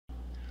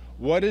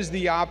What is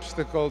the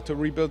obstacle to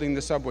rebuilding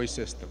the subway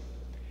system?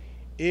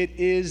 It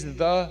is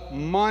the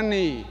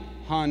money,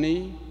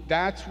 honey.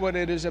 That's what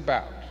it is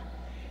about.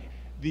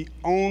 The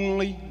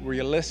only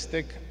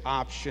realistic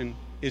option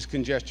is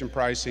congestion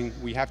pricing.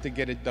 We have to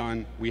get it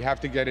done. We have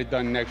to get it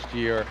done next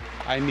year.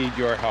 I need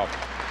your help.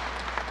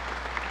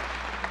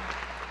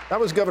 That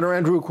was Governor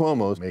Andrew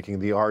Cuomo making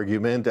the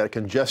argument that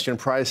congestion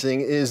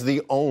pricing is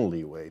the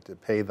only way to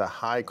pay the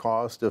high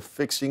cost of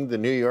fixing the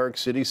New York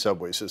City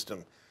subway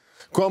system.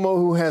 Cuomo,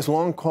 who has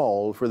long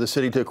called for the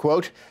city to,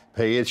 quote,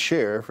 pay its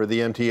share for the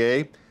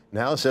MTA,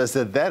 now says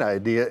that that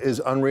idea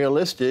is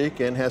unrealistic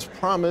and has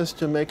promised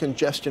to make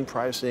congestion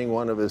pricing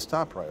one of his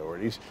top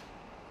priorities.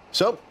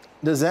 So,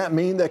 does that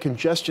mean that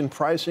congestion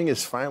pricing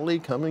is finally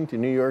coming to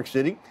New York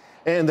City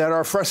and that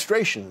our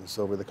frustrations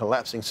over the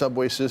collapsing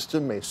subway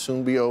system may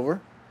soon be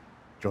over?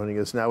 Joining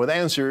us now with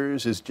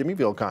answers is Jimmy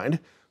Vilkind,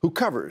 who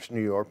covers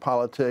New York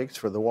politics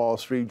for the Wall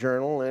Street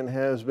Journal and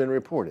has been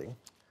reporting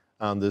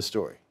on this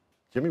story.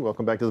 Jimmy,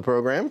 welcome back to the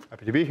program.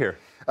 Happy to be here.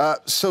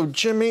 So,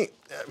 Jimmy,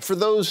 for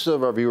those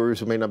of our viewers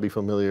who may not be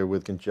familiar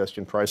with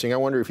congestion pricing, I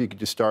wonder if you could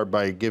just start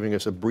by giving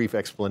us a brief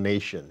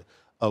explanation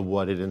of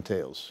what it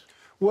entails.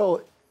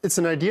 Well, it's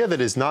an idea that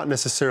is not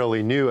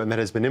necessarily new and that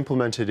has been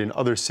implemented in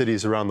other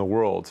cities around the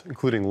world,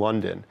 including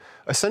London.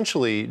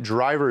 Essentially,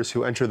 drivers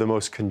who enter the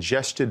most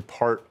congested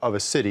part of a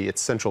city,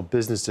 its central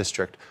business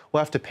district, will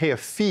have to pay a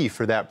fee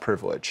for that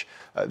privilege.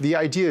 The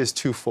idea is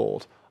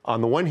twofold. On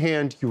the one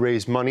hand, you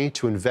raise money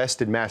to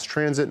invest in mass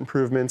transit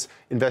improvements,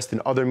 invest in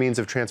other means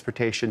of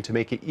transportation to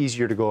make it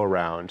easier to go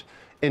around.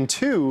 And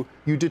two,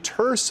 you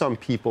deter some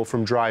people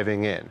from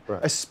driving in,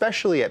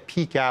 especially at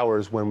peak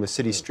hours when the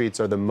city streets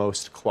are the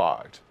most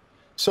clogged.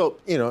 So,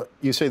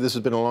 you say this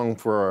has been around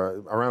for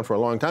a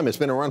long time. It's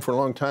been around for a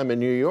long time in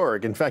New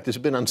York. In fact, it's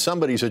been on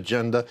somebody's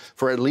agenda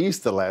for at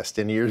least the last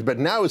 10 years, but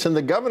now it's in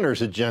the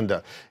governor's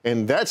agenda.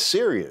 And that's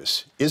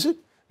serious, is it?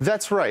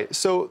 That's right.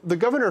 So the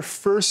governor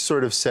first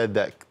sort of said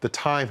that the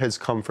time has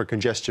come for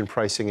congestion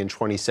pricing in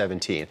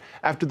 2017,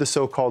 after the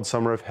so-called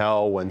summer of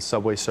hell when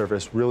subway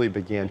service really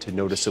began to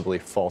noticeably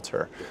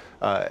falter.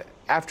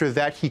 After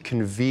that, he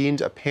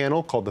convened a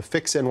panel called the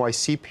Fix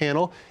NYC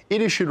panel.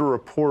 It issued a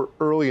report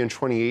early in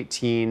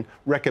 2018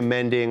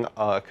 recommending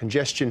a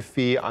congestion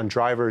fee on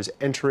drivers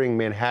entering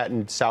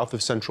Manhattan south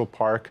of Central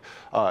Park,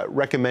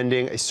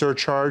 recommending a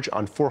surcharge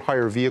on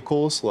for-hire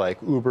vehicles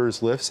like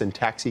Ubers, Lyfts, and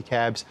taxi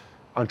cabs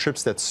on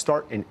trips that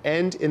start and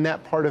end in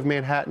that part of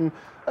Manhattan,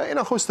 and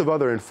a host of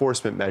other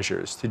enforcement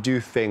measures to do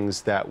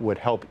things that would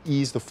help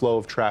ease the flow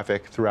of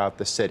traffic throughout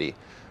the city.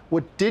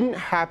 What didn't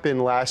happen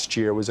last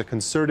year was a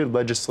concerted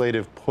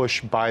legislative push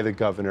by the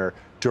governor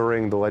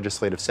during the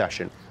legislative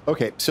session.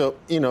 Okay, so,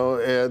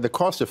 the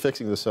cost of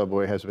fixing the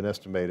subway has been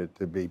estimated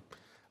to be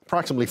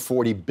approximately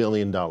 $40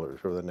 billion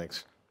over the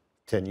next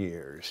 10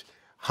 years.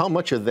 How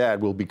much of that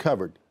will be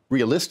covered,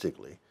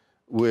 realistically,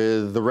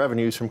 with the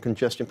revenues from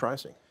congestion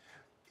pricing?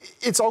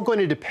 It's all going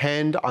to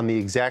depend on the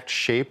exact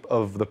shape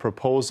of the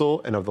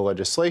proposal and of the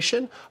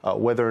legislation,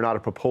 whether or not a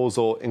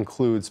proposal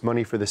includes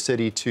money for the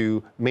city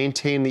to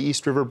maintain the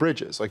East River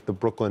bridges, like the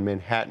Brooklyn,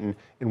 Manhattan,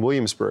 and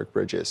Williamsburg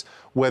bridges,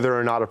 whether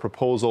or not a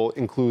proposal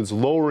includes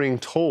lowering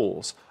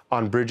tolls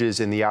on bridges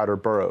in the outer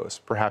boroughs,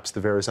 perhaps the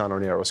Verrazano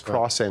Narrows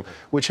crossing,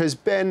 which has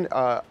been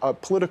a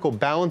political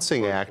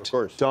balancing act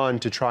done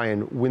to try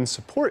and win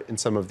support in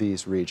some of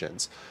these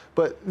regions.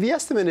 But the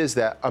estimate is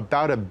that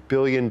about $1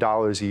 billion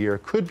a year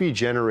could be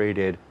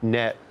generated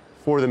net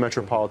for the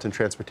Metropolitan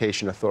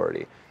Transportation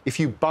Authority. If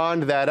you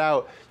bond that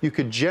out, you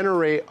could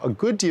generate a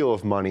good deal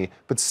of money,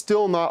 but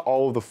still not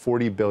all of the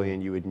 $40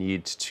 billion you would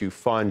need to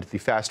fund the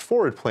Fast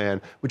Forward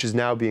plan, which is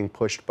now being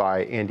pushed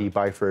by Andy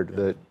Byford,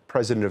 the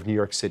president of New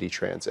York City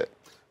Transit.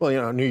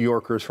 Well, New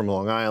Yorkers from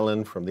Long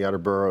Island, from the outer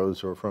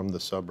boroughs, or from the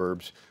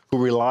suburbs who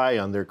rely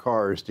on their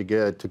cars to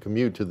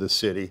commute to the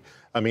city.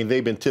 I mean,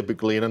 they've been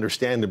typically and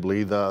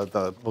understandably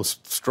the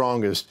most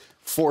strongest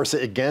force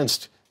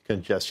against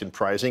congestion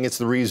pricing.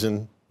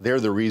 They're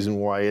the reason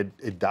why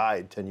it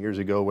died 10 years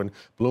ago when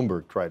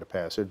Bloomberg tried to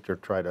pass it or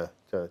try to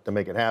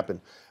make it happen.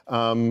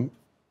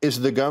 Is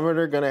the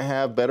governor going to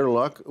have better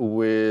luck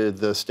with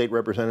the state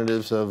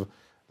representatives of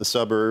the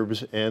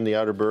suburbs and the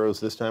outer boroughs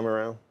this time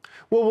around?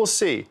 Well, we'll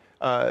see.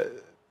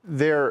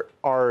 There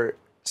are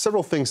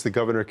several things the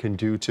governor can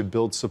do to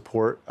build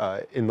support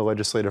in the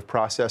legislative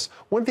process.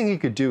 One thing he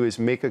could do is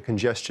make a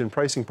congestion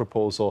pricing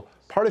proposal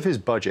part of his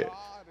budget.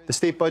 The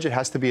state budget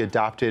has to be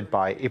adopted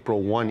by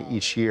April 1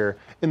 each year.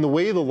 And the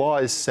way the law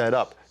is set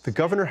up, the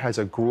governor has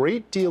a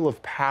great deal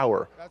of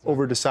power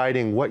over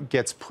deciding what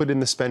gets put in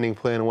the spending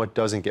plan and what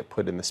doesn't get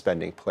put in the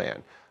spending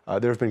plan.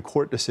 There have been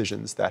court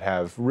decisions that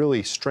have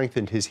really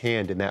strengthened his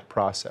hand in that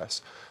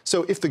process.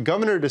 So if the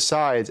governor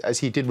decides, as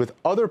he did with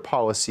other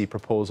policy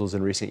proposals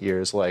in recent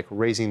years, like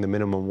raising the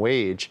minimum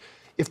wage,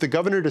 if the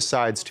governor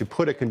decides to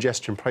put a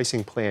congestion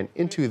pricing plan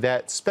into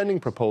that spending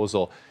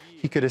proposal,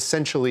 he could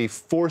essentially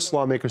force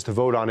lawmakers to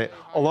vote on it,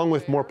 along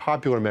with more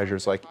popular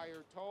measures like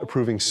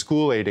approving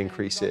school aid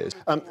increases.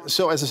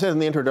 So as I said in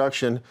the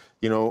introduction,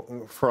 you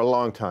know, for a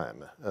long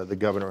time, the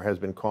governor has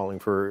been calling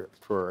for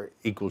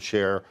equal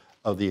share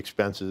of the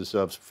expenses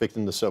of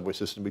fixing the subway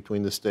system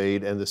between the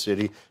state and the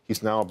city.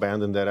 He's now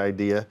abandoned that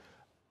idea.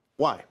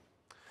 Why?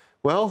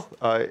 Well,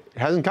 it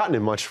hasn't gotten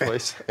in much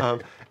place.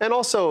 And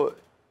also,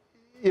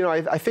 you know,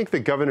 I think the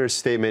governor's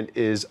statement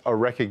is a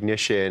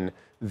recognition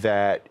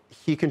that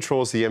he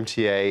controls the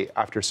MTA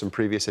after some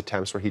previous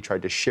attempts where he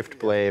tried to shift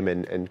blame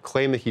and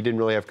claim that he didn't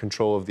really have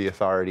control of the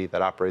authority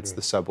that operates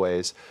the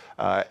subways,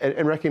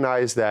 and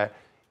recognize that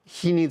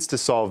he needs to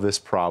solve this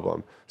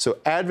problem. So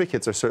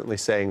advocates are certainly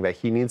saying that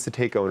he needs to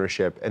take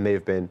ownership, and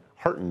they've been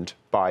heartened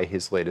by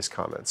his latest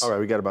comments. All right,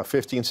 we got about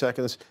 15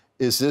 seconds.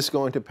 Is this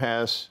going to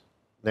pass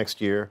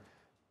next year?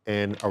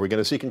 And are we going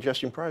to see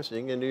congestion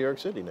pricing in New York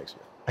City next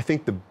year? I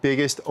think the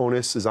biggest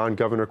onus is on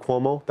Governor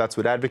Cuomo. That's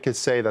what advocates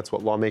say. That's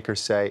what lawmakers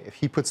say. If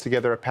he puts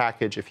together a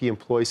package, if he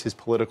employs his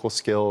political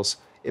skills,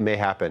 it may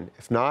happen.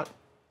 If not,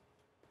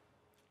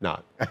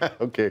 not.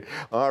 Okay.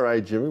 All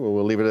right, Jimmy. Well,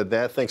 we'll leave it at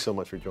that. Thanks so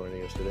much for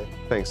joining us today.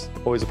 Thanks.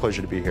 Always a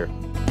pleasure to be here.